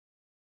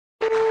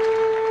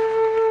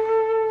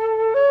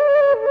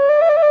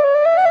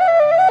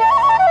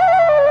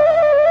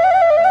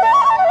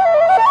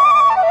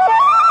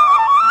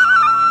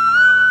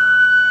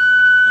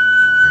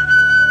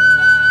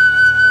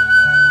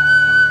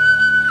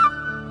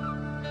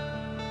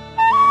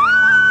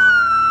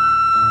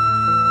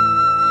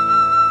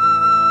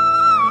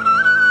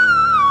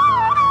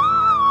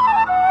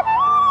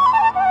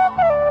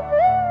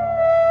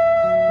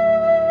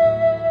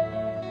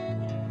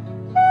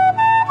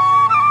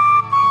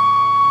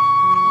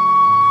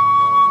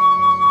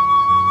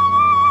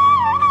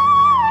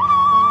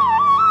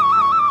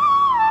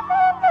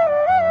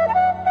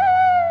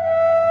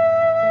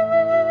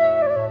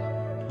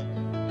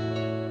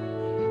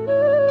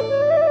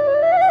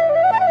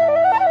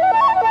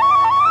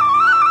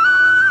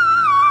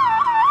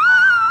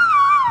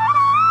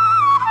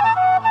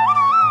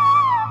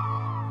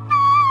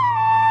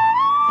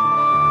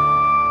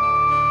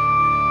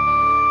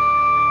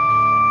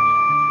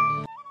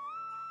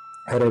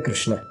Hare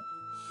Krishna.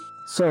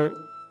 So,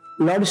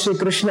 Lord Shri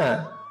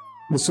Krishna,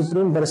 the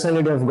Supreme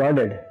Personality of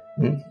Godhead,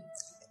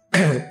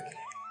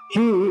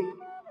 He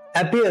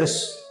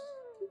appears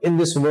in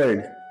this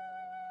world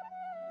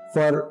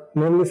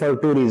mainly for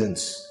two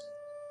reasons.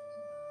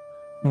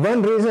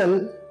 One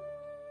reason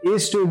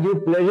is to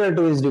give pleasure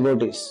to His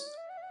devotees,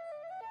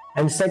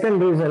 and second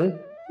reason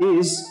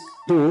is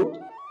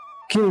to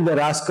kill the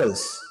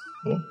rascals,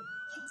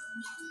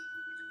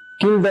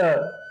 kill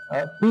the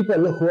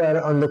people who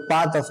are on the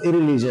path of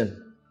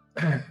irreligion.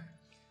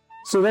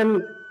 So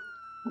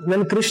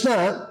when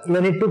Krishna,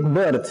 when he took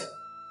birth,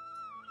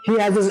 he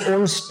has his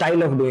own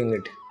style of doing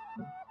it.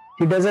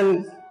 He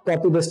doesn't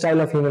copy the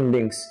style of human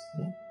beings.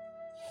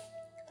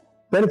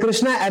 When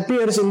Krishna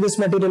appears in this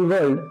material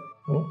world,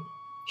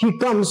 he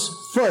comes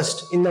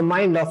first in the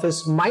mind of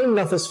his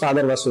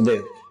father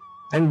Vasudeva,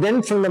 and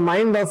then from the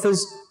mind of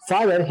his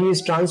father he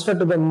is transferred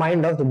to the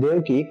mind of the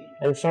Devaki,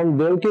 and from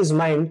Devaki's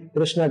mind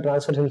Krishna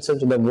transferred himself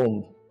to the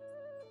womb.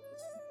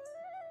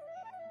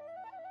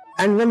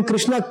 And when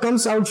Krishna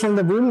comes out from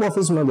the womb of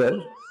his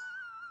mother,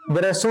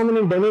 there are so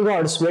many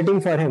demigods waiting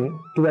for him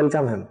to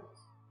welcome him.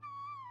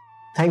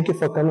 Thank you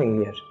for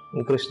coming here.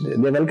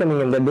 They're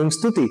welcoming him, they're doing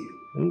stuti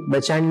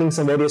by chanting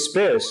some various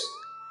prayers.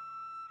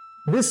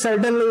 This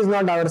certainly is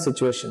not our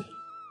situation.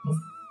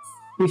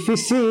 If we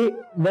see,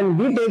 when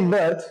we take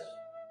birth,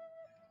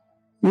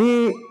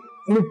 we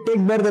take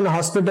birth in a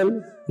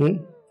hospital,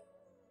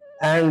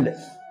 and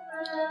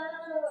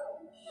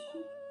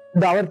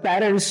our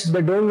parents,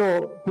 they don't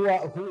know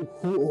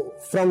who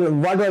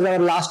from what was our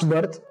last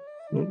birth.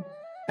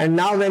 And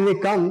now when we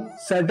come,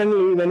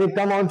 certainly when we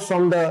come out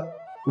from the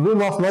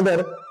womb of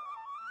mother,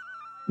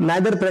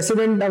 neither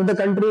president of the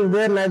country is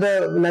there,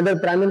 neither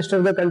prime minister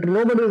of the country,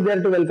 nobody is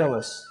there to welcome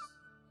us.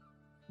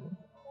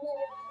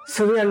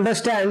 So we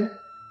understand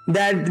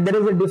that there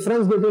is a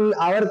difference between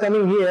our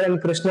coming here and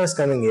Krishna's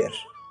coming here.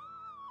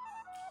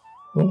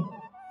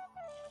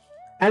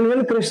 And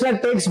when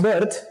Krishna takes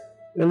birth,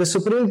 when the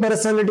Supreme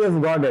Personality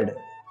of Godhead,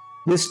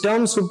 this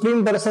term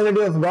Supreme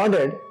Personality of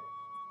Godhead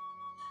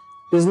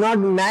is not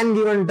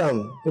man-given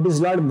term. It is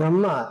Lord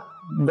Brahma,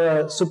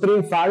 the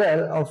Supreme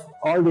Father of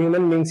all the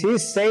human beings. He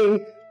is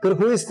saying,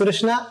 who is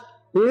Krishna?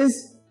 He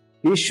is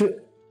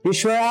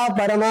Ishvara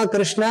Parama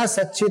Krishna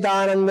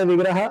Satchitananda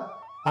Vigraha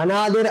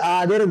Anadir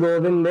Adir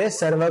Govinde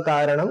Sarva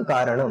Karanam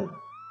Karanam.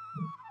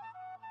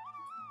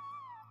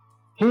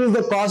 He is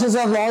the causes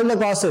of all the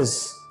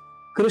causes.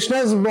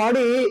 Krishna's body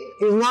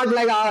is not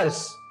like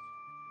ours.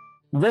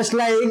 Just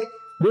like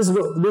this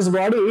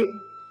body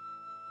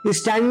is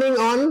standing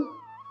on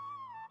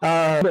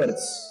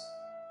births.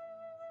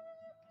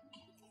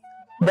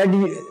 But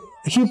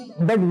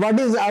what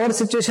is our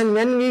situation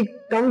when we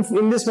come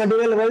in this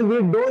material world? We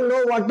don't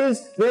know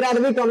where are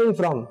we coming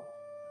from?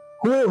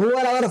 Who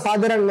are our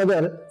father and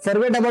mother?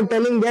 Forget about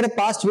telling their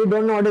past, we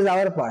don't know what is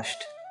our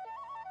past.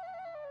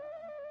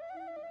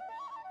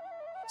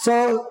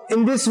 So,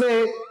 in this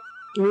way,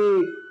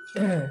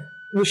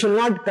 we should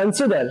not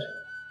consider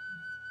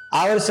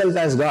ourselves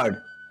as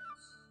God.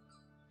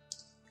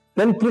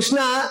 When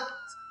Krishna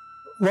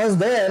was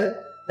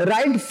there,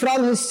 right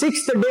from his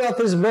 6th day of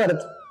his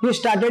birth, he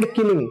started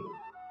killing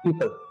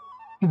people,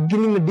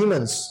 killing the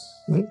demons.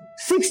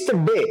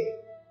 6th day.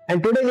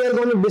 And today we are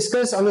going to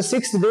discuss on the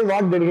 6th day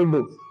what did he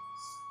do.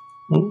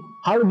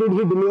 How did he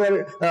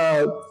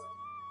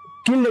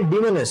kill the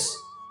demons?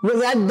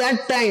 Because at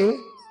that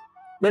time,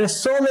 there are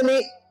so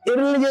many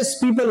irreligious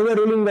people who are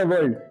ruling the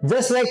world.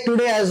 Just like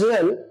today as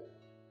well,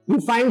 we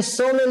find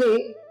so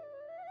many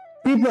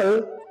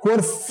people who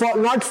are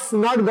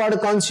not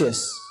God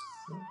conscious.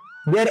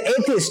 They are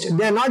atheists.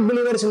 They are not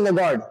believers in the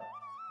God.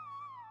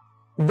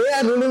 They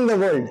are ruling the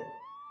world.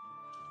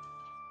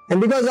 And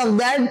because of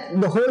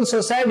that, the whole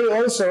society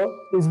also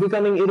is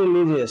becoming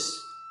irreligious.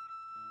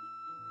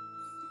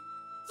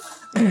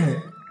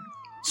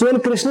 So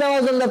when Krishna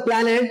was on the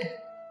planet,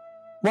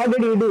 what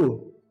did he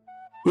do?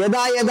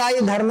 Yada yada hi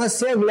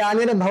dharmasya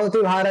glanir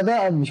bhavati bharata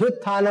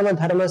abhyutthanam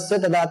dharmasya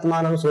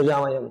tadatmanam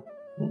sujamayam.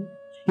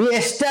 He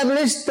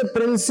established the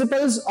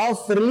principles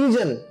of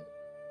religion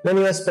when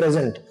he was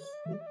present.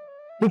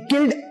 He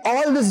killed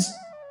all these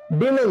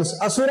demons,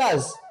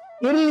 asuras,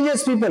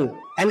 irreligious people,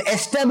 and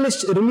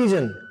established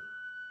religion.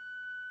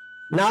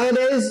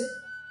 Nowadays,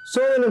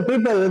 so many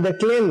people, they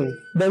claim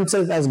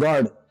themselves as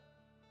God.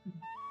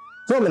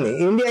 So many.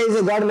 India is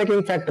a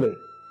God-making factory.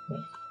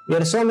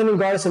 There are so many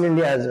gods in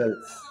India as well.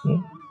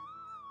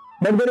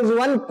 But there is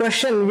one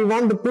question we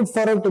want to put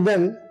forward to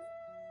them,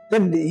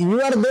 that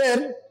you are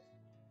there,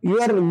 you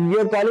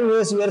are calling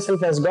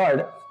yourself as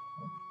God,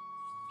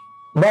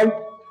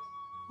 but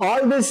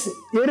all these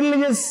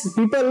irreligious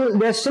people,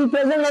 they are still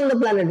present on the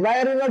planet.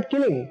 Why are you not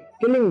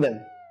killing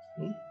them?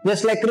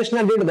 Just like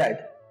Krishna did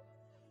that.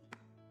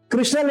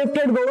 Krishna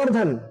lifted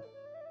Govardhan.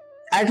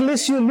 At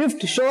least you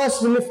show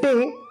us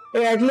lifting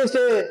at least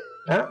a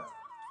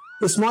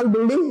small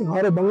building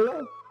or a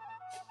bungalow.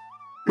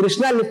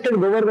 Krishna lifted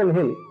Govardhan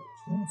hill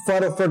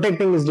for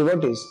protecting his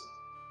devotees.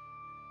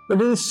 But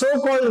these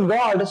so-called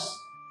gods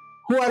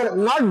who are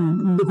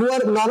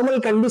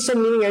normal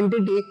conditioned living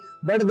entity,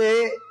 but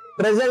they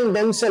present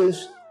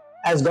themselves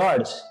as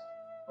gods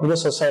of the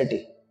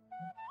society.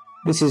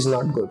 This is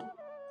not good.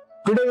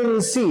 Today we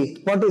will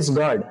see what is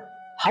God,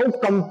 how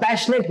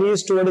compassionate he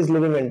is toward his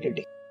living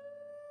entity.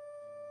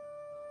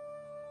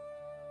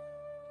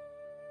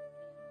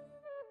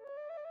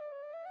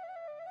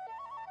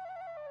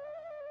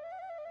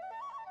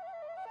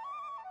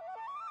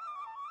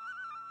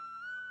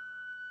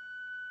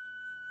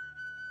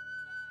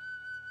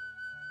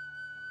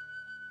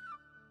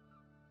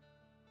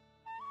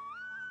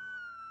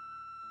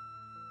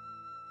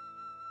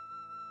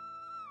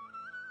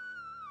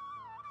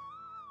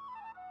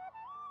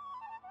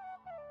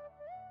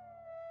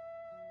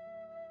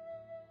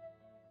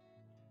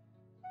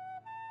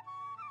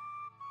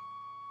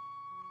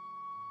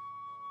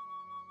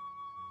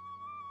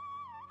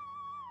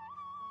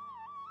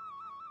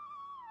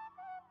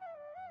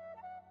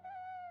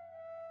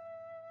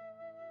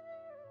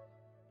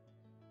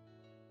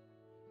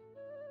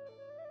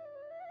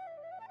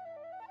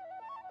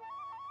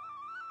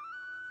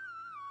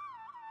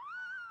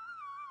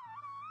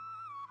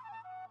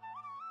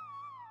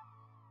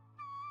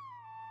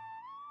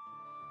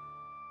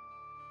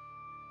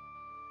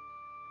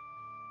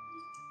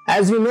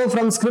 As we know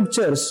from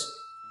scriptures,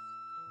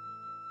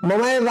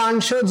 Mamaya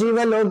Vansho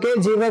Jiva Loke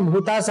Jiva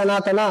Bhuta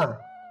Sanatana.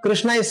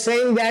 Krishna is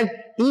saying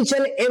that each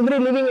and every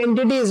living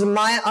entity is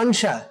my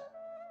Ansha.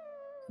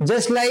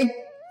 Just like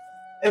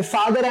a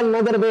father and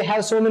mother, they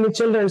have so many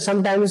children,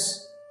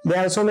 sometimes they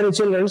have so many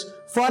children.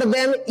 For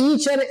them,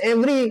 each and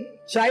every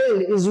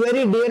child is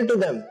very dear to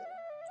them.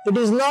 It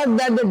is not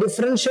that they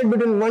differentiate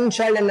between one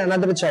child and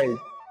another child.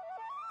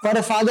 For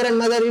a father and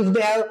mother, if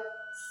they have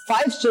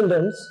 5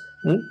 children,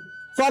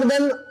 for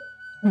them,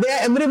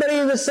 everybody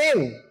is the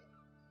same.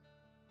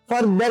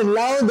 For their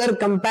love, their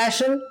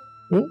compassion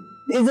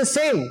is the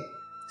same.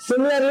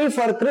 Similarly,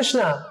 for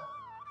Krishna,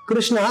 he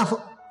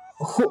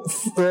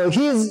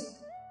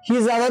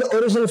is our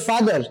original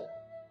father.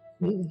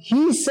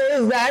 He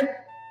says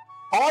that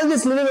all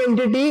this living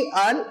entity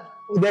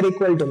they're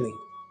equal to me.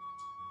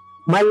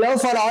 My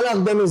love for all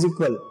of them is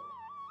equal.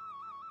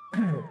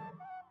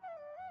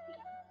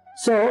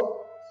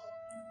 So,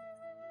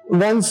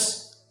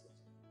 once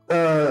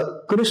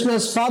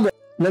Krishna's father,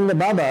 Nanda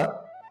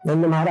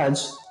Maharaj,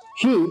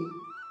 he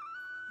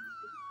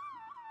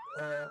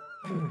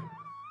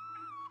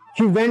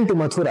went to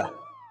Mathura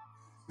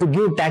to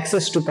give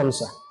taxes to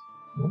Kamsa.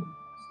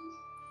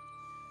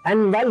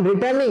 And while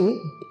returning,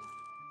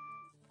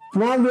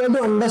 now we have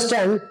to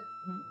understand,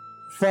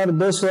 for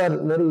those who are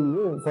very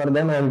new, for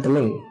them I am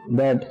telling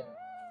that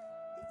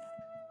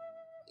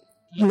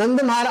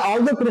Nanda Maharaj,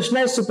 although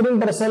Krishna is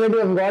Supreme Personality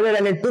of Godhead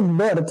and it took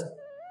birth,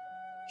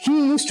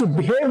 he used to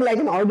behave like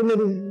an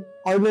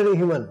ordinary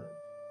human.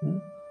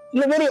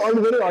 Very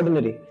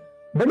ordinary.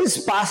 But his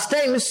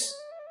pastimes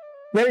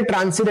were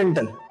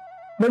transcendental.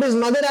 But his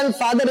mother and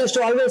father used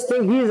to always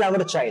think he is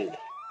our child.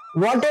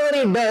 Whatever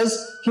he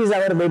does, he is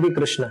our baby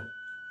Krishna.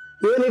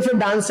 Even if he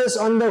dances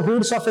on the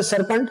hoods of a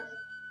serpent,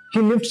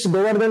 he lifts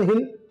Govardhan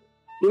hill.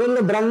 Even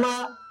the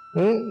Brahma,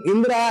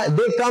 Indra,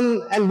 they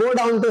come and bow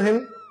down to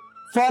him.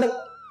 For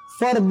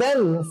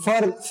them,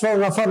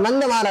 for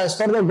Nanda Maharaj,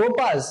 for the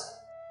Gopas,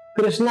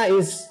 Krishna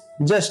is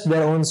just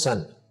their own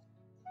son.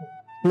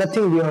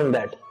 Nothing beyond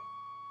that.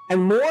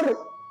 And more,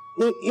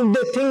 if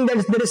they think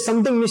that there is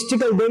something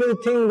mystical, they will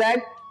think that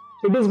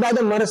it is by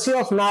the mercy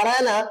of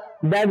Narayana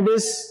that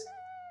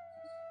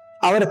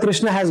our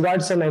Krishna has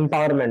got some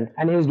empowerment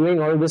and he is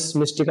doing all these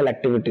mystical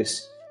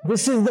activities.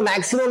 This is the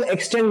maximum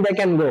extent they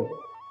can go.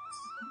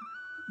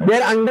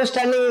 Their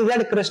understanding is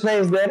that Krishna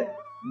is their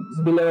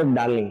beloved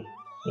darling,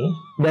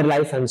 their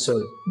life and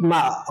soul,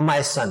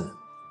 my son.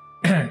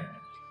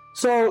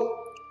 So,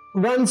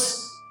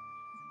 once,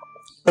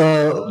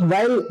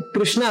 while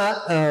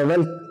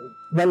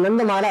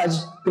Nanda Maharaj,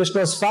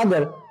 Krishna's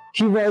father,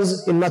 he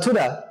was in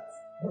Mathura,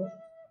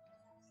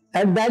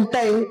 at that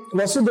time,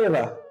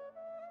 Vasudeva,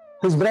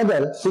 his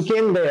brother, he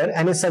came there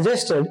and he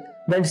suggested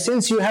that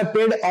since you have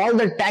paid all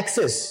the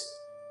taxes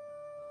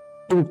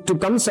to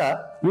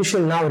Kamsa, you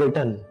shall now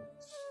return.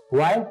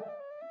 Why?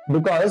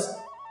 because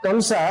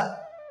Kamsa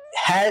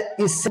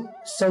is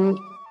some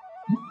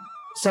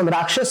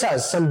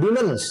Rakshasas, some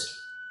demons,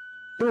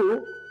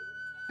 to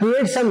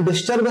create some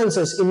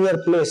disturbances in your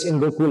place in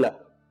Gokula.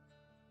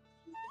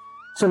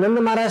 So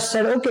Nanda Maharaj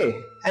said,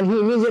 okay, and he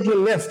immediately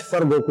left for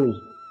Gokul.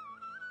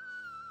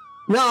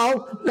 Now,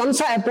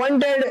 Kamsa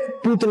appointed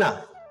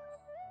Putana.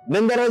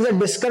 Then there was a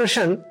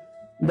discussion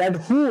that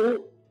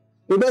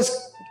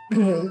because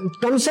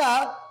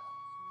Kamsa,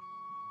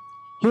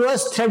 he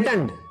was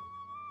threatened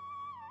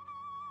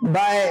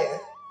by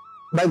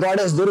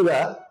goddess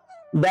Durga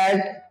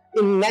that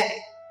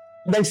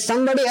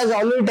somebody has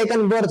already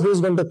taken birth who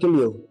is going to kill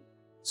you.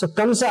 So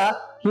Kamsa,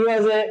 he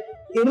was a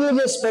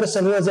irreligious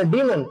person, he was a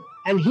demon,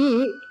 and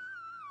he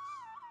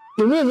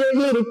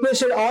immediately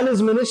requested all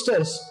his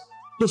ministers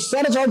to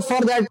search out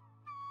for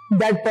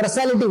that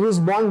personality who is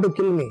born to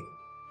kill me.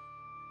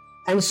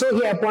 And so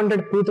he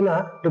appointed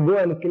Putana to go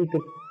and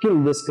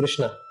kill this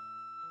Krishna.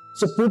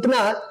 So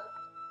Putana,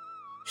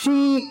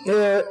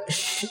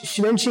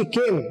 when she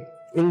came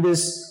in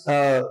this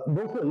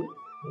Gokul,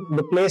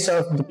 the place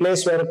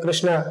where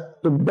Krishna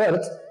took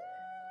birth,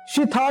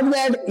 she thought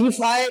that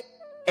if I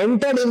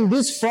entered in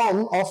this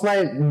form of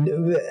my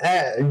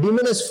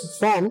demoness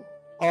form,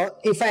 or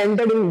if I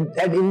entered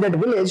in that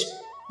village,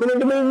 then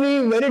it will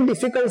be very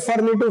difficult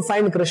for me to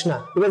find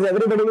Krishna, because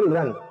everybody will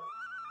run.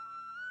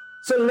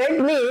 So let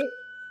me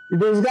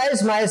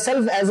disguise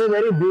myself as a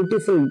very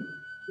beautiful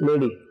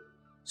lady.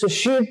 So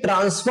she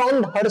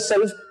transformed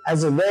herself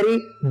as a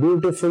very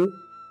beautiful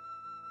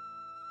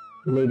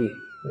lady,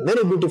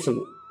 very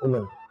beautiful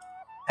woman.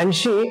 And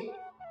she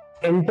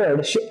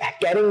entered,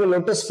 carrying a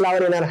lotus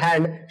flower in her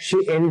hand,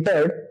 she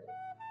entered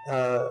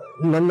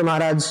Nanda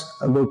Maharaj's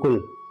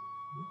Gokul.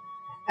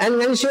 And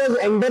when she was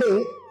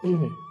entering,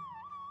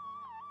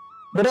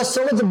 there was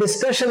so much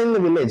discussion in the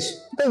village,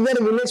 because they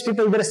are village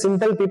people, they are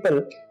simple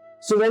people.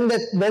 So when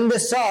they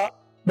saw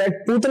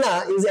that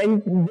Putana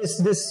is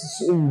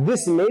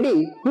this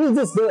lady, who is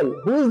this girl?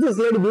 Who is this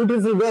lady,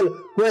 beautiful girl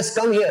who has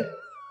come here?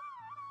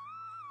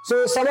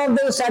 So some of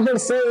them started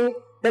saying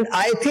that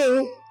I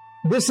think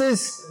this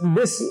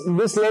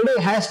lady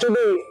has to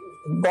be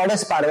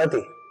goddess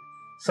Parvati.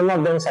 Some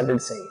of them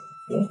started saying.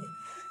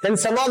 Then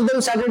some of them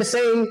started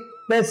saying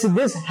that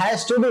this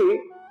has to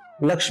be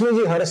Lakshmi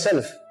ji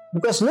herself.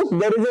 Because look,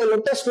 there is a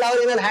lotus flower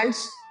in her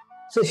hands.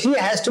 So she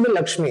has to be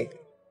Lakshmi.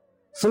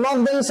 Some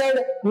of them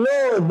said,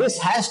 no, this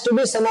has to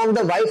be some of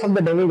the wife of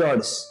the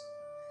demigods.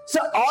 So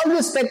all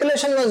this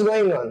speculation was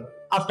going on.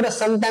 After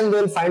some time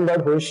they will find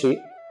out who is she.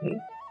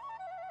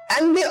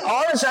 And they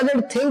all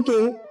started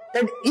thinking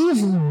that if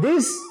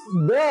this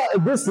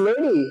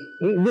lady,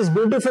 this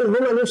beautiful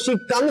woman, if she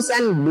comes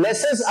and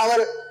blesses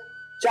our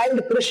child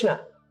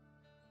Krishna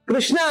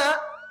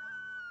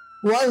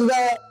was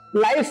the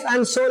life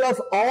and soul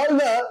of all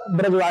the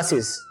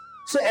Brajvasis.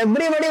 So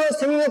everybody was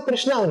thinking of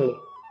Krishna only.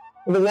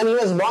 Because when he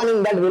was born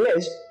in that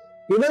village,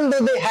 even though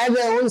they had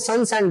their own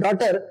sons and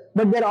daughter,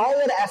 but they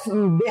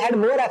had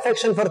more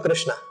affection for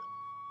Krishna.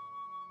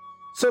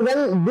 So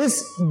when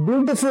this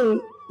beautiful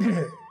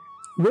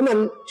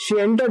woman, she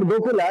entered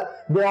Gokula,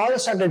 they all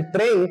started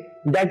praying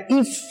that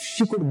if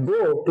she could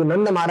go to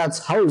Nanda Maharaj's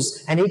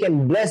house and he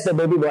can bless the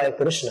baby boy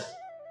Krishna.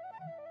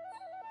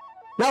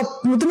 Now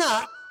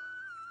Putana,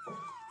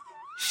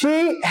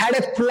 she had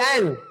a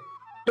plan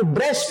to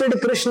breastfeed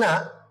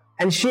Krishna,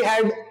 and she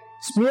had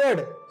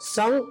smeared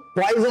some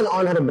poison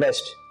on her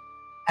breast.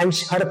 And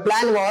her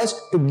plan was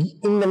to,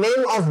 in the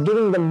name of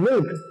giving the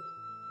milk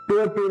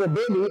to the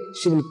baby,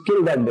 she will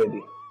kill that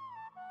baby.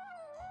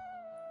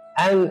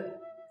 And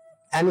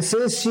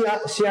since she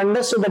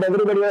understood that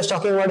everybody was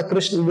talking about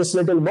Krishna, this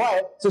little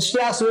boy, so she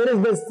asked, where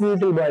is this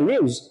little boy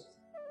lives?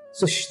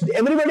 So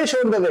everybody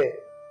showed the way.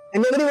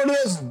 And everybody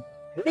was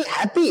very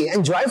happy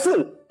and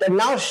joyful that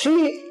now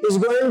she is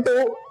going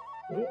to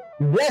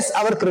bless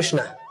our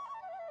Krishna.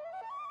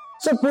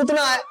 So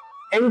Putana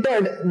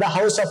entered the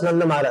house of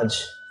Nanda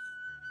Maharaj.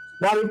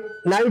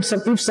 Now if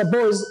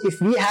suppose if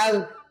we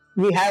have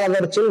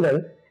our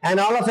children, and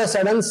all of a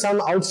sudden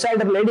some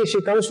outsider lady, she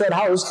comes to our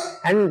house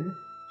and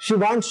she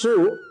wants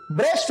to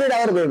breastfeed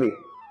our baby,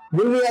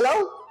 will we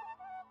allow?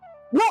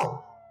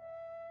 No,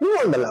 we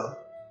won't allow.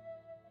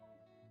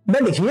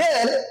 But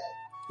here,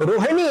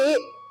 Rohini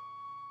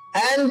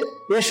and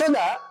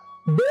Yashoda,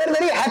 they are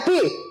very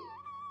happy.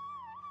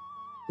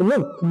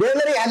 Look, they are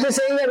very happy,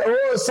 saying that,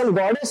 oh, some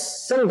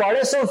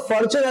goddess of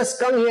fortune has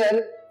come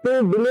here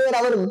to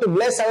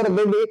bless our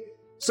baby.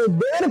 So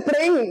they are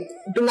praying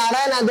to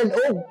Narayana that,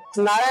 oh,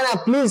 Narayana,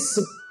 please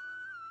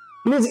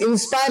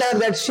inspire her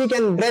that she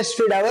can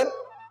breastfeed our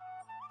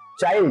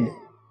child.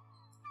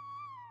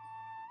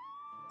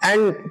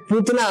 And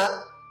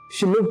Putana,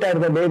 she looked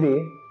at the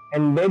baby,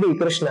 and baby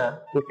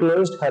Krishna, he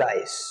closed her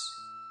eyes.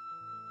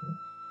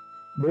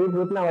 Baby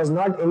Krishna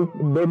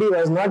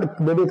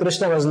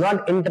was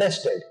not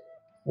interested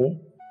in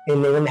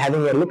even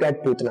having a look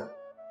at Putana.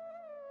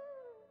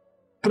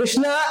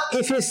 Krishna,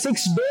 if he is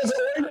 6 days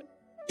old,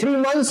 3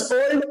 months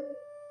old,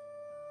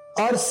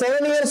 or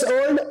 7 years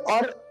old,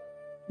 or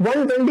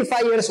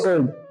 125 years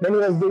old, when he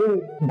was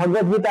giving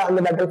Bhagavad Gita on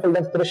the battlefield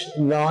of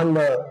Krishna, on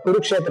the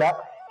Kurukshetra,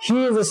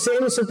 he is the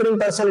same Supreme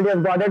Personality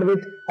of Godhead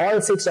with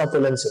all 6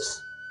 opulences.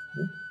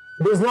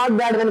 It is not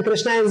that when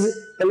Krishna is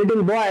a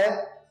little boy,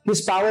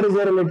 his power is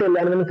very little,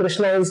 and when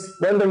Krishna is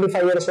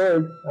 125 years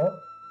old,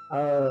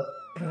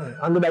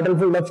 on the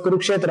battlefield of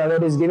Kurukshetra, where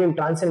he is giving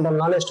transcendental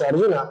knowledge to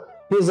Arjuna,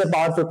 he is a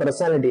powerful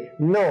personality.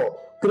 No,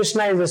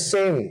 Krishna is the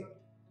same.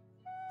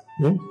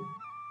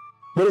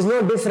 There is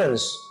no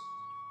difference.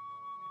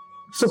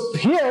 So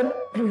here,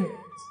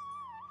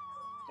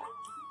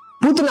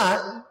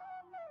 Putana,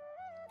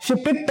 she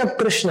picked up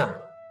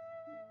Krishna.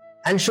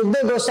 And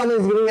Shukdev Goswami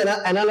is giving an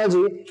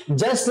analogy,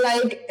 just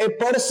like a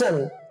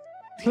person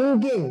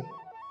thinking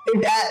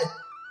it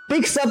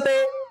picks up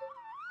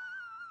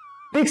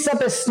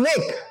a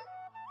snake,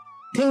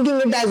 thinking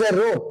it as a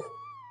rope.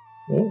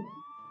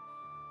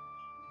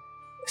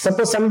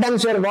 Suppose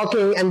sometimes you are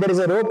walking and there is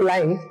a rope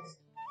lying,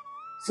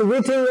 so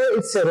we think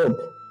it's a rope.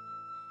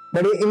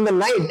 But in the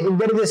night, if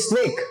there is a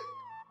snake,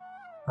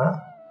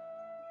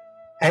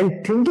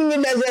 and thinking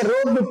it as a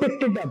rope, we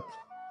picked it up,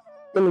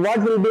 then what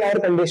will be our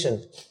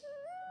condition?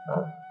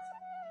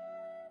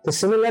 So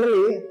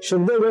similarly,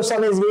 Shukdev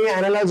Goswami is giving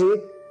an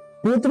analogy.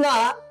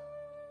 Putana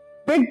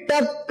picked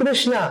up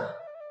Krishna,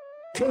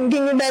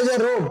 thinking it as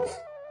a rope,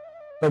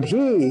 but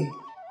he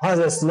was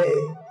a snake.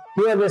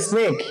 He was a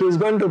snake. He is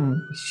going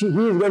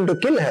to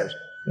kill her.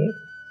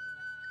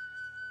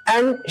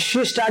 And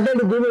she started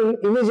giving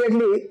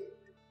immediately.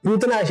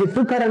 Putana, she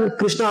took her and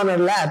Krishna on her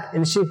lap,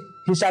 and she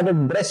started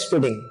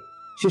breastfeeding.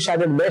 She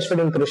started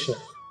breastfeeding Krishna.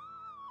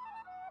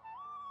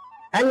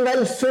 And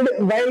while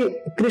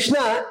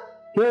Krishna,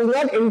 he was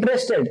not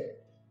interested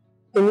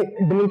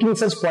in drinking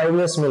such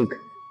poisonous milk.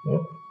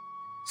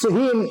 So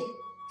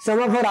some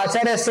of our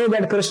acharyas say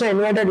that Krishna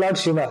invited Lord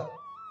Shiva.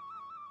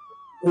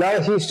 He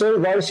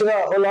told Lord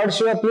Shiva, "Oh Lord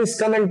Shiva, please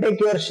come and take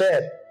your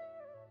share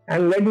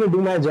and let me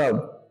do my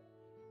job."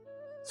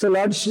 So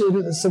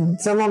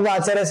some of the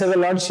acharyas say that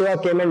Lord Shiva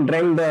came and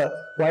drank the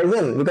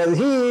poison because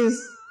he is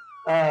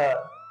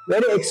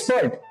very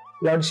expert,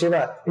 Lord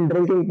Shiva, in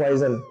drinking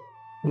poison.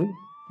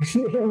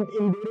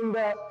 During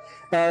the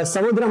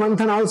Samudra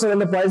Manthan also, when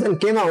the poison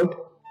came out,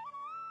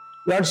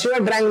 Lord Shiva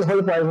drank the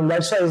whole poison.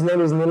 That's why his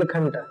name is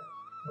Nilakanta.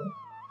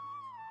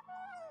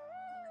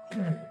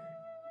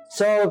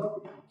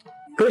 So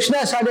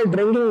Krishna started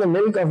drinking the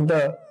milk of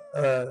the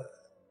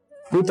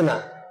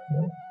Putana,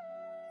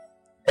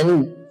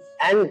 and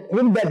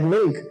with that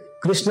milk,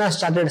 Krishna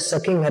started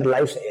sucking her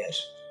life air,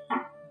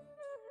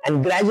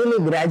 and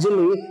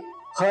gradually,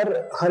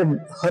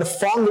 her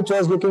form, which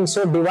was looking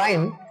so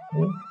divine,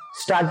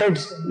 started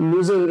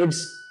losing its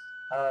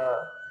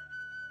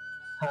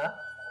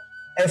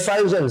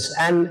effulgence,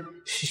 and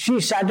she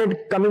started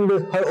coming to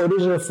her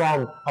original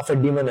form of a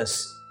demoness.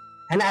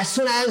 And as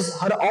soon as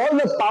all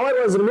the power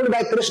was removed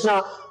by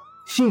Krishna,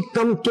 she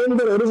came to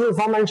her original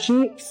form, and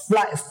she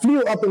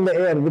flew up in the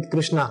air with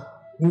Krishna,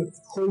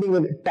 holding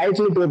it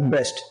tightly to her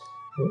breast.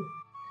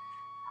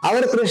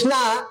 Our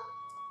Krishna,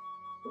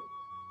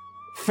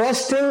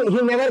 first thing,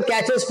 he never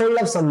catches hold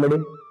of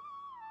somebody.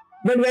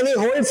 But when he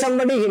holds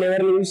somebody, he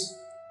never leaves.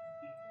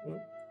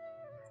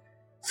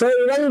 So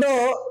even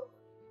though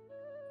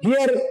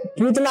here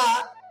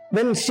Putana,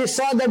 when she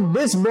saw that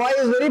this boy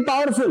is very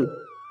powerful,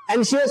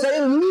 and she was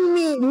saying, "Leave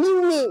me,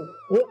 leave me.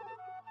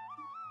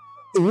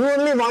 You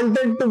only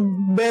wanted to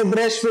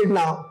breastfeed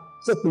now."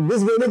 So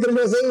this baby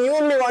Krishna was saying, "You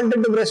only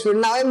wanted to breastfeed.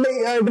 Now I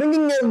am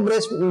drinking your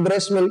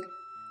breast milk."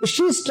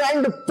 She's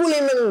trying to pull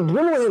him and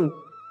remove him.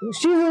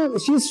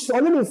 She's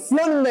already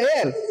flown in the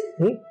air,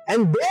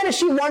 and there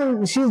she's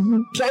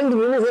trying to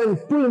remove him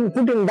and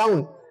put him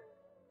down.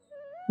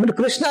 But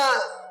Krishna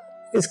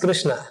is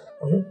Krishna.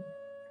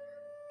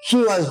 He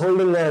was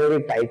holding her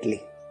very tightly,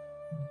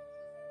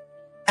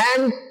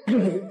 and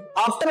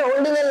after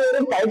holding her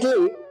very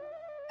tightly,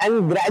 and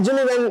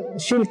gradually when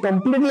she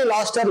completely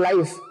lost her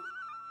life,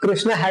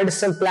 Krishna had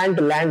some plan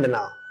to land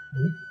now.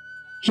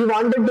 He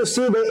wanted to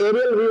see the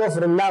aerial view of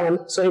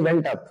Vrindavan, so he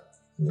went up.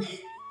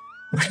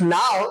 But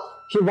now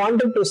he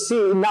wanted to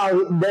see, now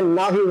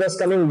he was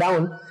coming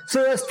down.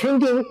 So he was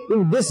thinking,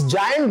 if this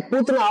giant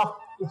Putana,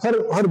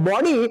 her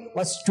body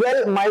was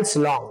 12 miles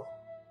long.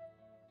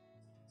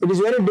 It is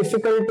very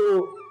difficult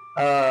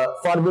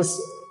for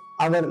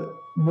our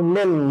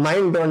mundane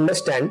mind to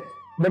understand.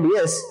 But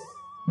yes,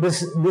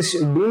 this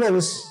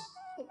demons,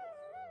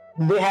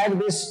 they had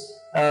this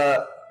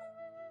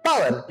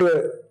power to,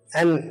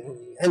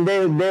 and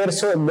their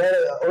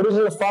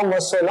original form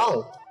was so long.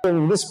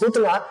 In this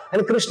Putana,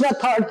 and Krishna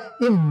thought,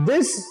 if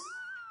this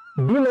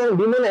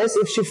demoness,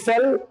 if she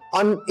fell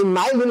in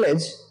my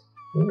village,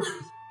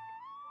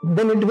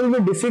 then it will be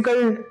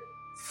difficult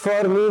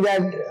for me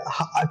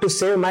to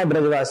save my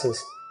Brajvasis.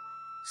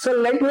 So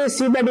let me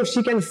see that if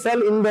she can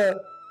fall in the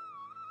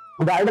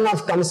garden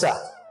of Kamsa.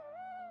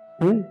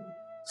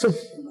 So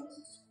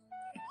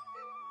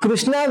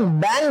Krishna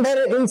banged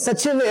her in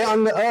such a way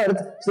on the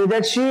earth so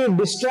that she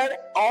destroyed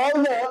all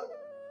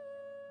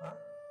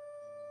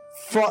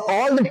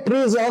the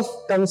trees of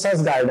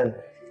Kamsa's garden.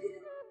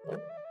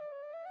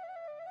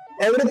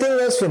 everything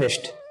was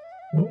finished.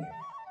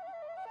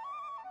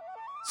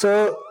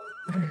 So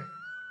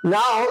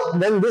now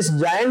when this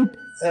giant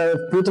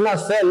Putana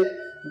fell,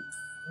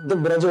 the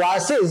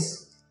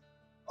Brajvasis,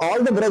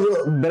 all the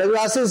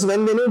Brajvasis,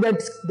 when they knew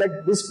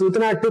that this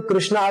Putana took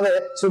Krishna away,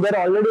 so they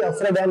are already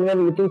afraid and were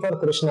looking for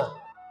Krishna.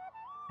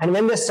 And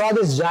when they saw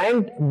this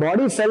giant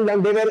body fell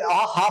down, they were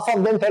half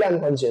of them fell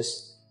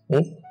unconscious.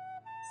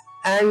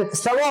 And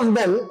some of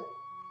them,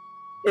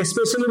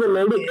 especially the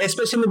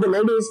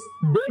ladies,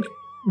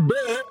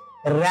 they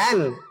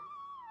ran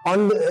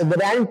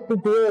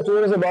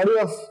towards the body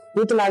of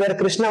Putana where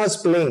Krishna was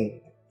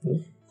playing.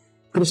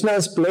 Krishna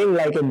was playing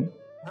like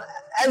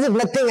as if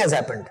nothing has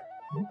happened.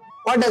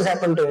 What has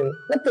happened to him?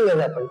 Nothing has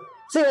happened.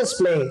 So he was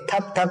playing,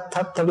 thap, thap,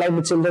 thap, thap, like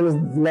the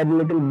children, like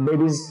little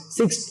babies,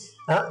 6.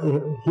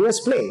 He was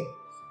playing.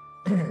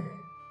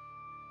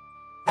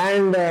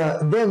 And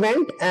they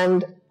went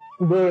and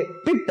they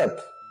picked up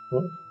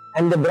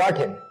and they brought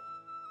him.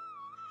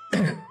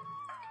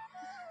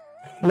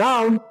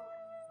 Now,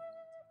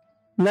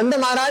 Nanda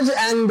Maharaj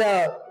and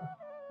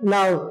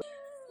now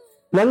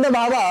Nanda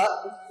Baba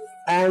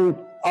and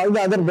all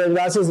the other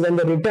Brajvasis, when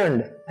they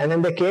returned and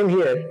when they came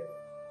here,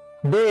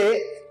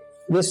 they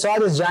saw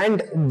this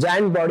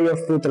giant body of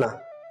Putana.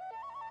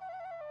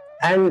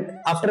 And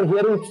after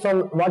hearing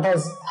from what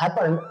has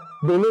happened,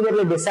 they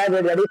immediately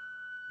decided that if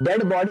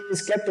dead body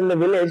is kept in the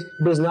village,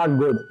 it is not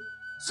good.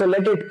 So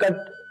let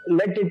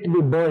it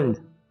be burned.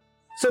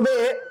 So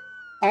they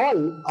all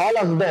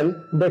of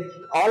the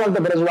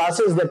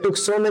Brajvasis, they took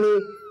so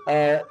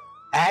many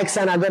axe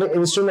and other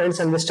instruments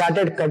and they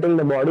started cutting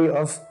the body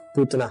of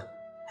Putana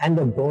and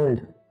they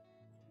burned.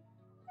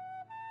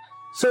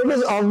 So it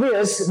is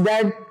obvious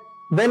that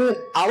when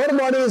our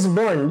body is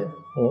burned,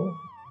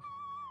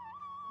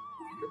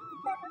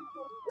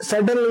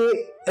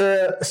 certainly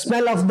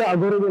smell of the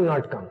aguru will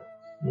not come.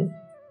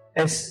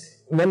 As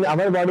when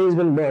our body has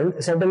been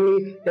burned,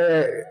 certainly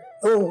dead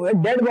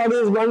body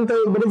is burned,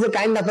 there is a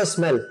kind of a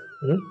smell,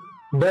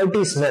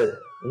 dirty smell.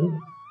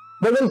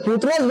 But when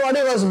Putana's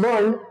body was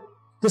burned,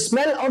 the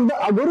smell of the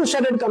aguru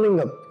started coming,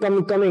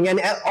 and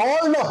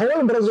all the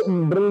whole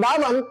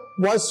Vrindavan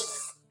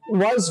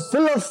was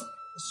full of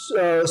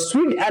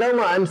sweet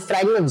aroma and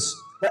fragrance.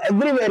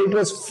 Everywhere it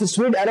was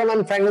sweet aroma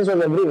and fragrance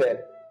was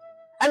everywhere.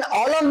 And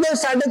all of them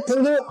started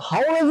thinking,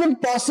 how is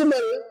it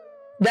possible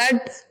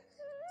that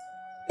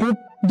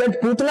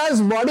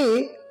Putana's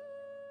body,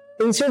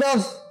 instead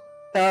of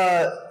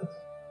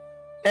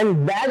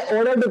and bad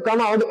odor to come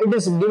out, it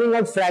is giving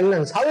out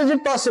fragrance. How is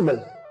it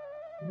possible?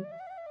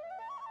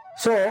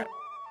 So,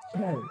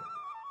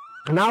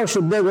 now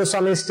Shukdev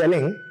Goswami is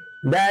telling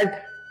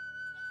that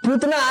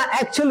Putana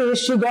actually,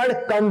 she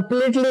got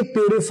completely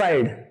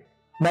purified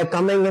by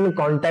coming in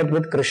contact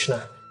with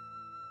Krishna.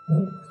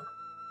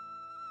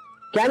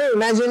 Can you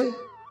imagine?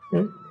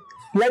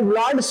 Like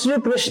Lord Sri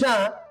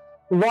Krishna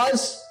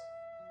was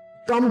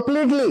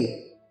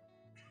completely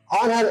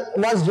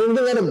was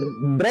drinking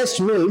her breast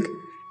milk,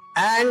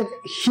 and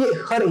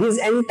his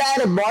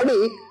entire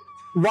body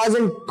was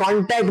in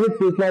contact with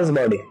Putana's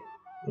body.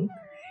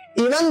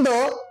 Even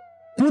though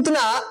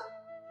Putana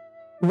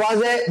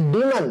was a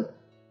demon,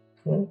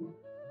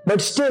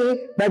 but still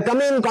by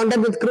coming in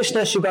contact with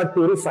Krishna, she got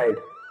purified.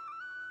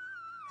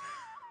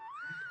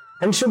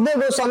 And Shukdev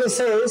Goswami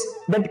says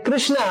that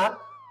Krishna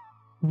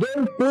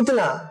made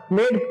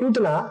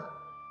Putana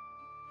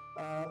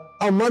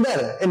a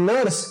mother, a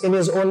nurse in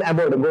his own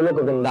abode,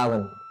 Goloka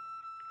Vrindavan.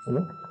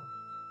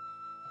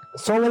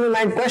 So many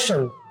might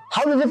question,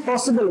 how is it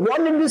possible?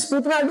 What did this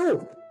Putana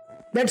do?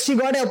 That she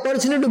got an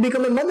opportunity to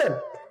become a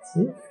mother.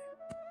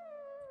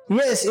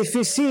 Yes, if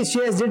we see, she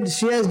has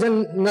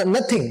done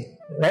nothing,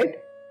 right?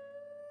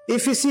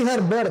 If we see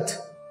her birth,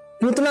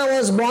 Putana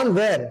was born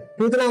where?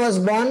 Putana was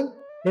born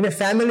in a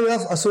family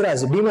of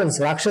asuras, demons,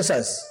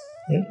 rakshasas.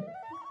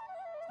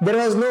 There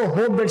was no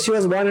hope that she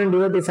was born in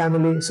devotee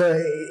family. So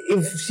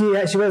if she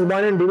was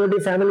born in devotee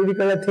family, we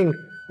cannot think,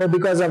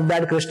 because of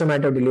that Krishna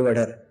might have delivered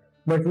her.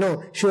 But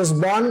no, she was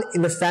born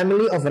in the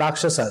family of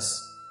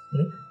rakshasas.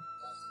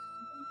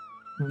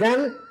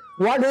 Then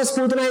what was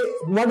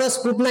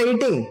Putana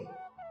eating?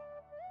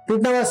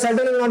 Putana was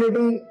certainly not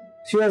eating,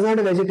 she was not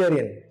a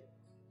vegetarian.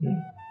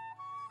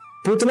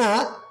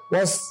 Putana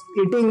was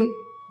eating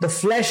the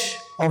flesh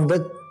of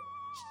the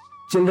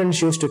children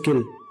she used to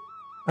kill.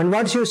 And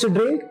what she used to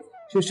drink?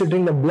 She used to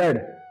drink the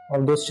blood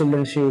of those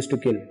children she used to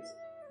kill.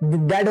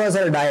 That was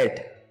her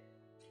diet.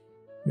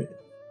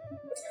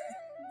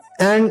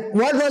 And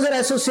what was her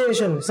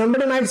association?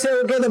 Somebody might say,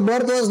 okay, the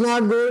birth was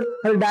not good,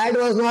 her diet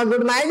was not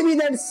good. Might be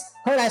that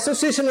her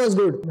association was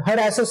good. Her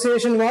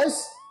association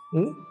was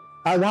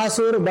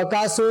Aghasur,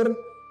 Bakasur,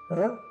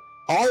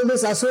 all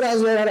these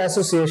asuras were her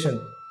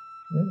association.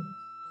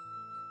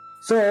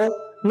 So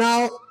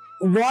now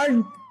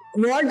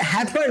what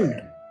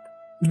happened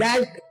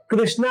that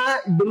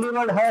Krishna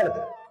delivered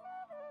her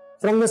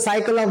from the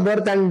cycle of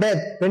birth and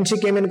death when she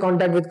came in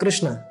contact with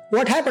Krishna?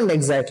 What happened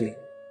exactly?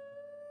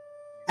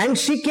 And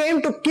she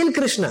came to kill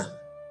Krishna.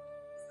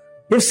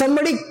 If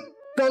somebody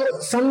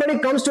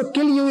comes to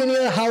kill you in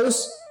your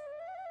house,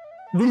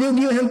 will you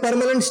give him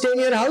permanent stay in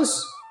your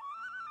house?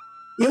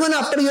 Even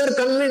after you are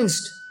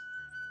convinced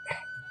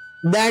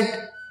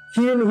that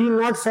he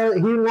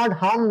will not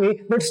harm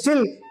me, but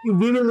still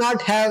we will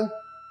not have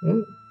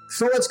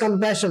so much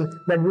compassion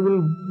that we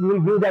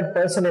will give that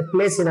person a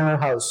place in our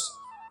house.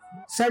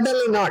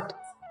 Certainly not.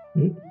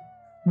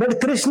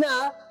 But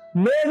Krishna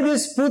made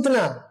this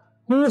Putana,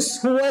 who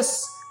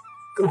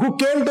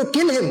came to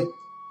kill him,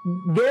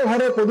 gave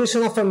her a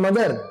position of a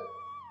mother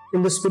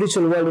in the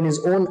spiritual world in his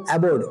own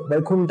abode,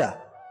 Vaikuntha.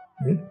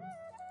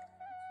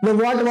 Now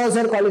what was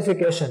her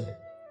qualification?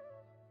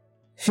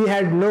 She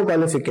had no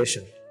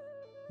qualification.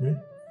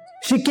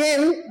 She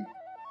came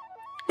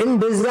in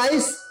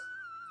disguise.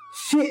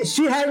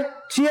 She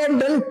had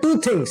done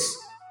two things.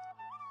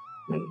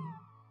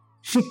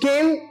 She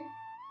came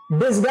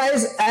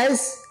disguised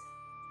as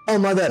a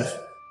mother.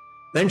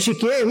 When she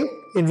came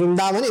in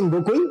Vrindavan, in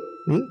Gokul,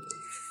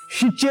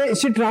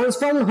 she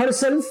transformed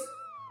herself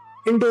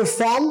into a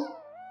form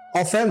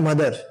of a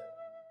mother.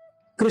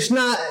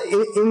 Krishna,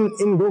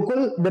 in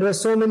Gokul, there were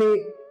so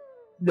many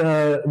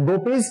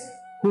gopis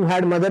who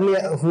had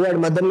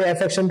motherly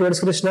affection towards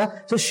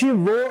Krishna. So she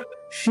wore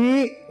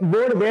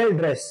their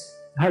dress.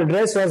 Her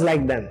dress was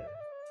like them.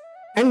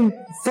 And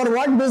for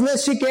what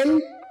business she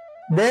came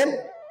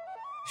there?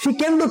 She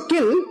came to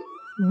kill,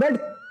 but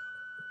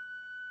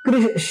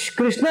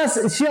Krishna,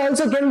 she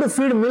also came to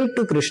feed milk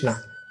to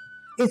Krishna.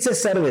 It's a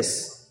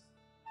service.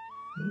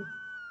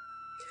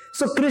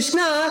 So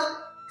Krishna,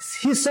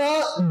 he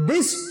saw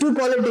these two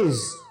qualities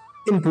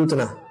in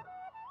Putana.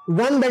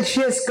 One, that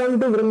she has come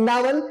to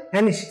Vrindavan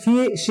and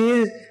she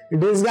is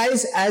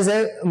disguised as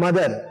a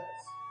mother.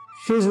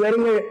 She is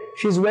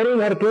wearing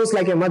her clothes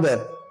like a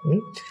mother.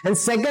 And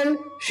second,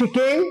 she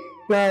came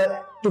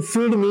to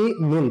feed me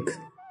milk.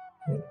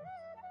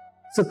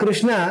 So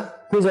Krishna,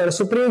 who is our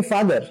Supreme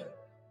Father,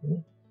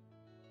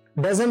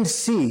 doesn't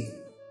see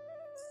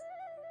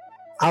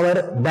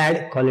our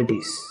bad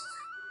qualities.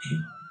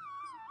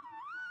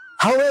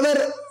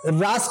 However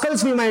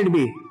rascals we might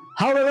be,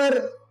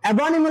 however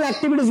abominable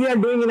activities we are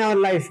doing in our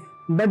life,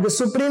 but the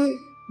Supreme,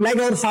 like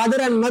our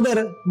father and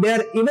mother,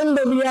 even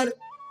though we are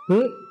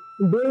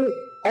doing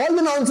all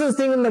the nonsense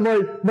thing in the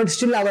world, but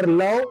still our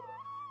love,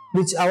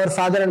 which our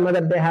father and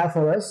mother they have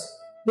for us,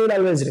 will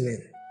always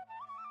remain.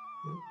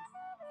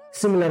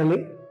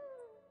 Similarly,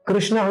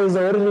 Krishna, who is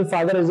the original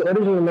father, is the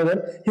original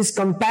mother, his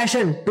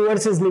compassion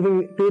towards his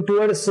living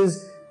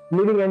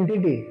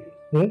entity,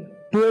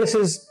 towards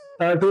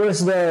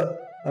the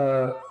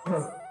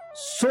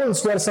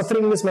souls who are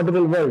suffering in this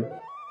material world,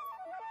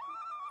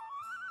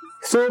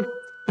 so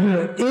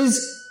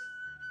is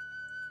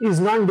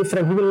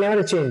non-different. He will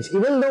never change.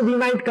 Even though we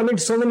might commit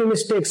so many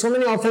mistakes, so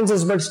many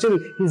offenses, but still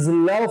his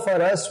love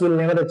for us will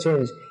never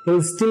change. He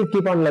will still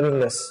keep on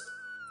loving us.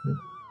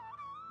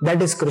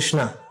 That is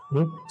Krishna.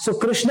 So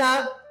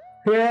Krishna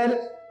here,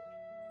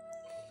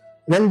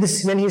 when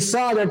he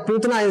saw that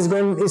Putana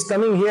is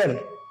coming here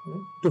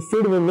to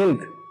feed me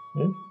milk,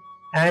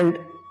 and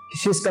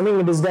she is coming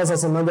in disguise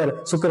as a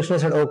mother, so Krishna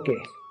said, okay,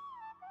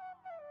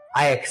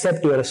 I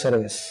accept your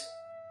service.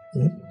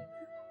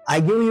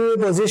 I give you a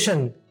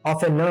position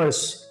of a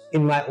nurse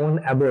in my own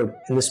abode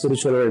in the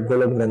spiritual world,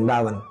 Golok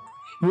Vrindavan.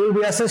 You will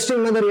be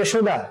assisting Mother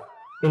Yashoda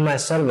in my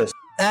service.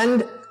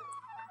 And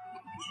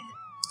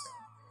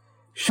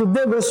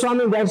Shuddha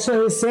Goswami, that's why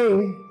he is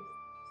saying,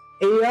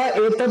 Eya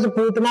etat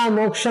putna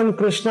moksham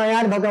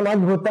krishnayar bhagam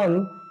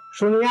adbhutam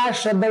shunya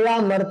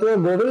shraddaya martyo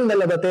govinda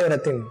labate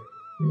ratim.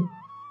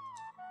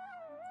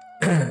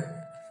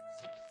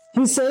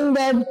 He's saying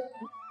that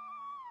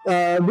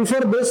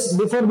before this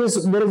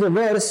there is a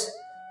verse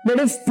that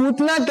if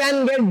Putana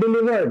can get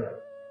delivered,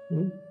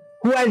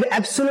 who had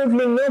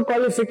absolutely no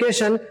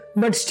qualification,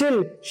 but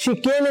still she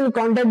came in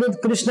contact with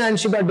Krishna and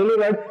she got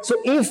delivered. So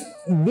if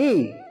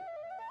we,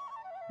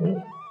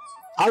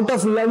 out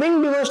of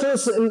loving devotional,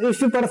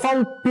 if you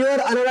perform pure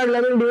anurag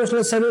loving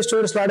devotional service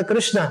towards Lord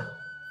Krishna,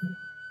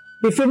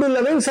 if you do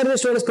loving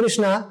service towards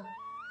Krishna,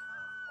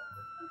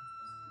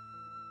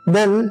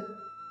 then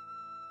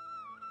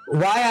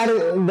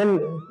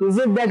is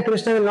it that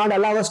Krishna will not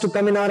allow us to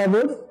come in our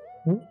abode?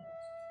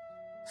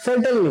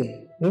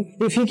 Certainly.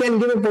 If he can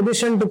give a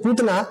position to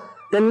Putana,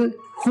 then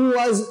who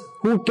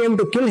came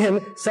to kill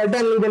him,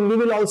 certainly then we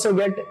will also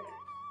get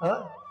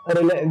a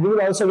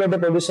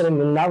position in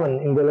Vrindavan,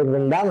 in Golok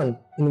Vrindavan,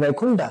 in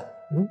Vaikuntha,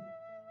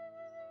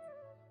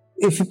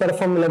 if we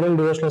perform loving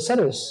devotional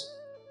service.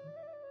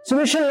 So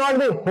we shall not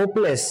be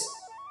hopeless.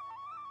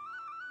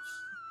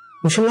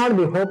 We shall not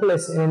be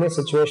hopeless in any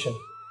situation.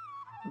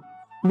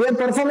 We are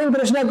performing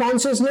Krishna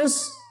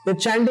consciousness, we are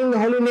chanting the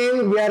holy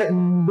name, we are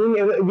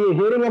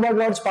hearing about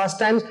Lord's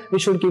pastimes, we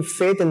should keep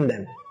faith in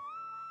them.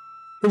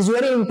 It is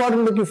very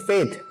important to keep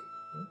faith.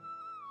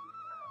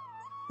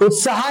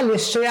 Utsaha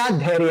nishchayat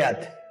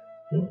dhairyat.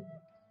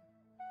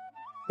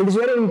 It is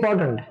very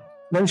important.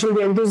 One should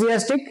be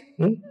enthusiastic,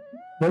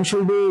 one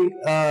should be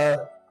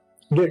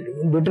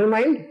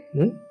determined,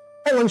 and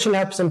one should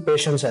have some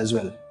patience as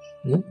well.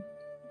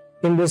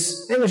 In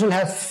this, and we should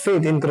have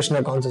faith in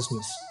Krishna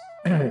consciousness.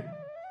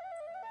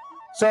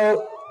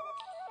 So,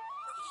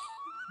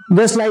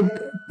 Just like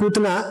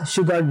Putna,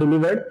 she got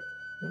delivered.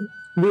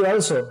 We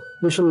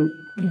should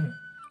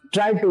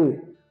try to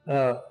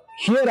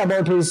hear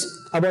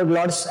about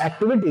Lord's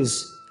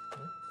activities,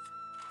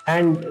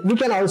 and we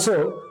can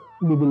also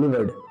be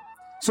delivered.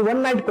 So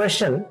one might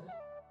question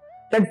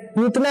that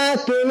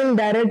Putna came in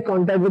direct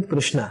contact with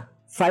Krishna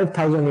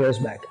 5,000 years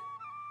back.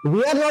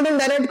 We are not in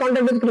direct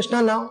contact with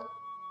Krishna now.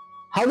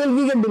 How will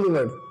we get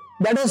delivered?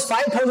 That was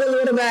 5,000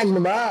 years back,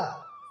 Baba.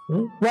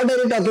 What are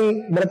you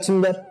talking,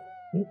 Brajsundar?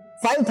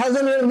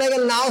 5,000 years back,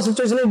 and now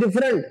situation is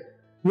different.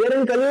 We are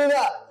in Kali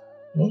Yuga.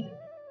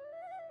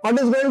 What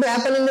is going to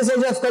happen in this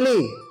age of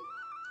Kali?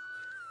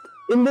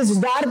 In this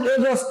dark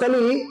age of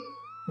Kali,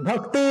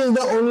 bhakti is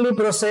the only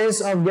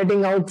process of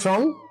getting out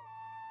from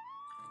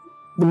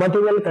the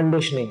material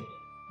conditioning.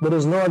 There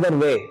is no other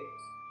way.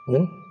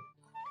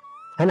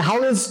 And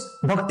how is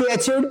bhakti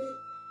achieved?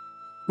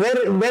 Where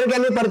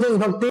can we purchase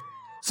bhakti?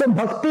 So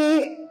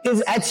bhakti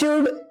is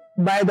achieved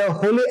by the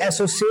holy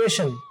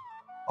association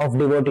of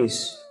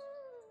devotees,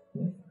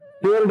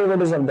 pure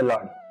devotees of the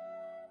Lord.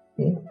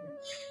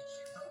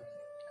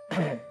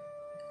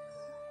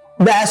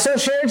 The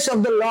associates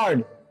of the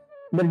Lord,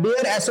 the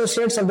dear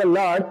associates of the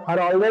Lord, are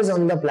always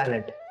on the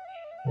planet.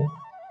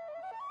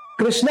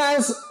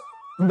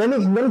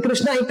 When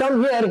Krishna he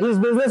come here, his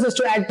business is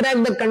to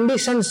attract the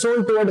conditioned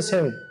soul towards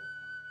him.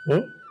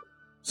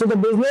 So the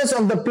business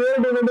of the pure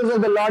devotees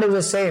of the Lord is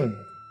the same.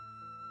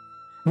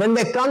 When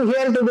they come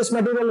here to this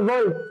material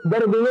world,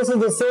 their business is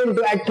the same,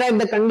 to attract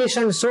the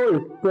conditioned soul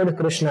toward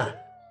Krishna.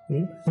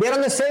 They are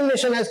on the same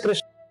mission as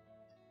Krishna.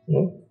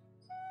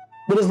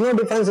 There is no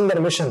difference in their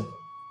mission.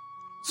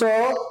 So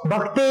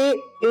bhakti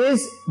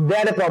is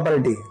their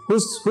property.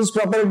 Whose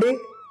property?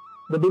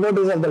 The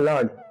devotees of the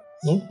Lord.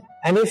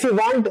 And if you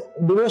want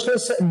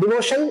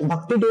devotion,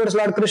 bhakti towards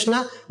Lord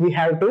Krishna, we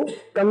have to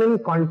come in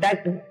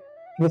contact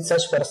with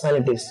such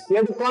personalities. We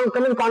have to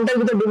come in contact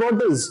with the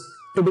devotees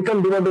to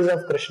become devotees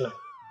of Krishna.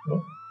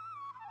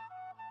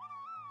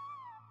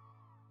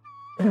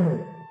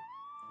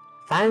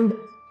 And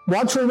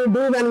what should we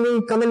do when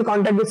we come in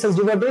contact with such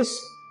devotees?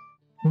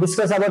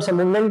 Discuss about some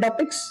mundane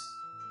topics?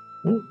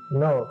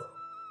 No.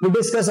 We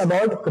discuss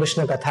about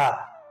Krishna Katha.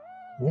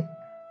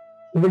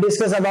 We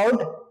discuss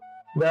about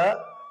the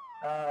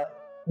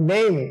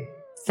name,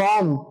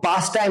 form,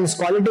 pastimes,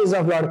 qualities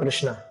of Lord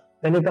Krishna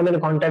when we come in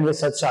contact with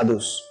such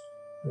sadhus.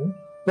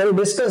 When we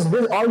discuss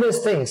all these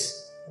things.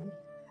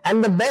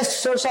 And the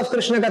best source of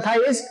Krishna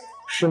Katha is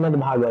Srimad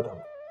Bhagavatam.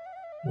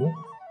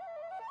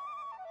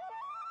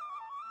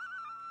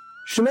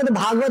 Srimad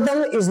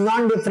Bhagavatam is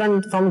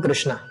non-different from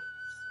Krishna.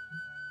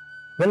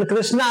 When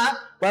Krishna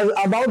was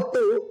about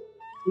to,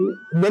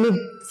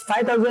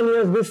 5,000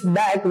 years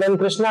back, when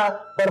Krishna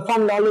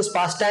performed all his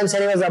pastimes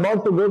and he was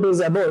about to go to his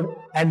abode,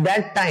 at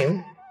that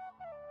time,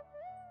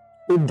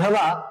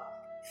 Uddhava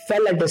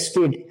fell at his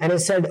feet and he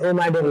said, "Oh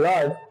my dear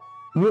Lord,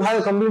 you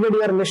have completed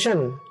your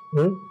mission.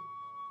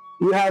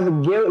 You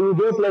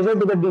gave pleasure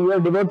to your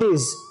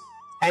devotees,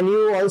 and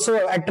you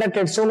also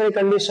attracted so many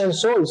conditioned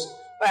souls,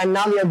 and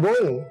now we are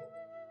going.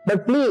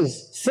 But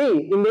please,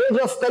 see, in the age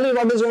of Kali,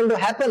 what is going to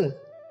happen?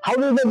 How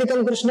will they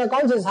become Krishna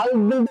conscious? How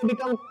will they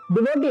become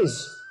devotees?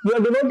 Your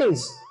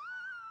devotees.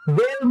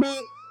 They will be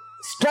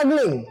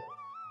struggling.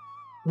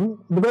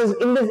 Because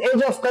in this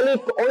age of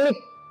Kali, only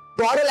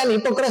quarrel and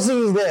hypocrisy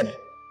is there."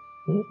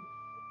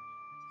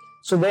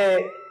 So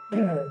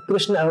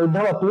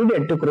Uddhava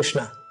pleaded to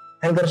Krishna.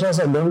 And Krishna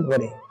said, "Don't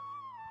worry.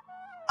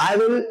 I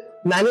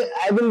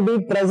will be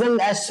present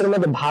as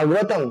Srimad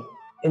Bhagavatam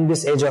in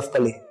this age of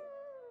Kali."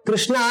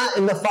 Krishna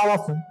is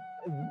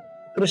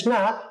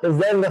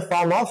there in the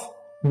form of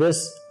this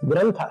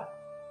Grantha,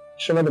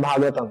 Srimad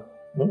Bhagavatam.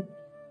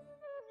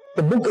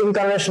 The book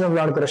incarnation of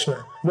Lord Krishna.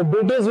 The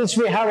deities which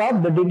we have,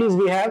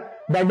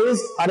 that is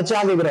Archa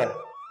Vigraha.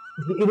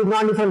 It is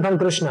not different from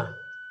Krishna.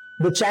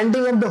 The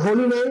chanting of the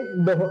holy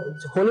name, the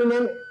holy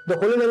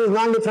name is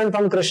not different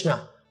from Krishna.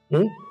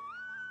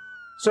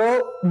 So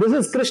this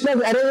is Krishna's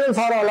arrangement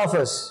for all of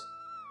us.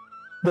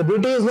 The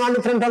deity is not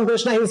different from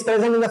Krishna. He is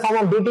present in the form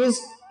of deities.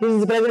 He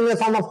is present in the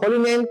form of holy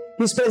name.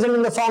 He is present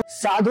in the form of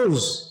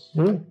sadhus.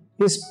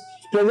 He is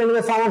present in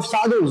the form of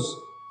sadhus.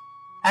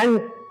 And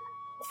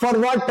for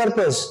what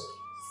purpose?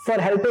 For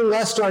helping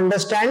us to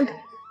understand.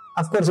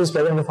 Of course, he is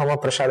present in the form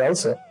of prasad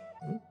also.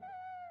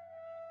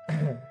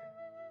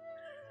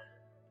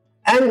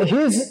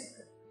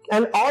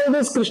 And all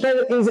this Krishna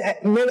is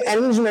made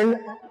arrangement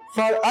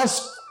for us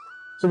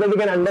so that we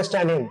can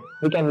understand him,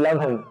 we can love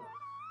him.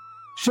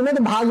 Srimad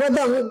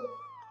Bhagavatam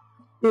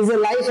is the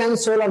life and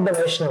soul of the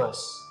Vaishnavas.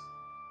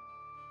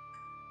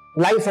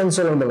 Life and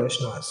soul of the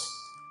Vaishnavas.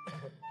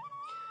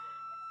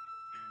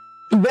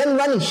 When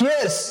one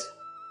hears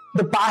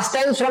the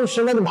pastimes from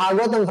Srimad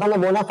Bhagavatam from a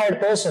bona fide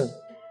person,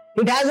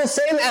 it has the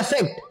same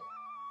effect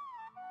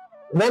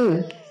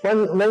when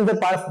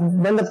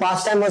the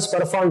pastime was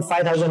performed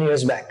 5,000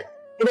 years back.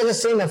 It has the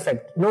same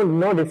effect,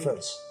 no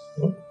difference.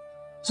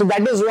 So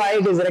that is why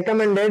it is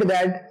recommended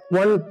that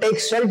one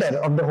takes shelter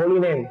of the holy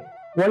name.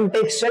 One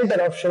takes shelter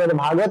of Srimad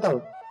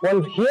Bhagavatam.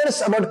 One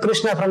hears about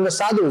Krishna from the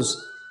sadhus.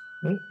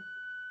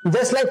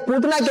 Just like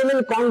Putana came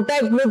in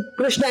contact with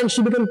Krishna and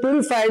she became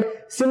purified,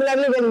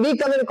 similarly when we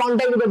come in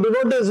contact with the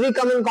devotees, we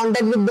come in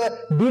contact with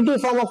the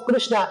deity form of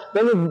Krishna.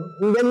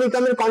 When we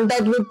come in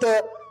contact with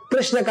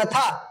Krishna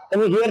Katha,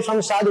 when we hear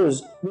from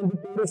sadhus, we will be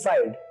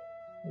purified.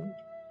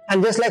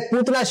 And just like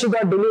Putana, she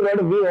got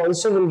delivered, we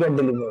also will get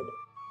delivered.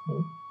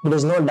 There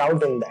is no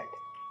doubt in that.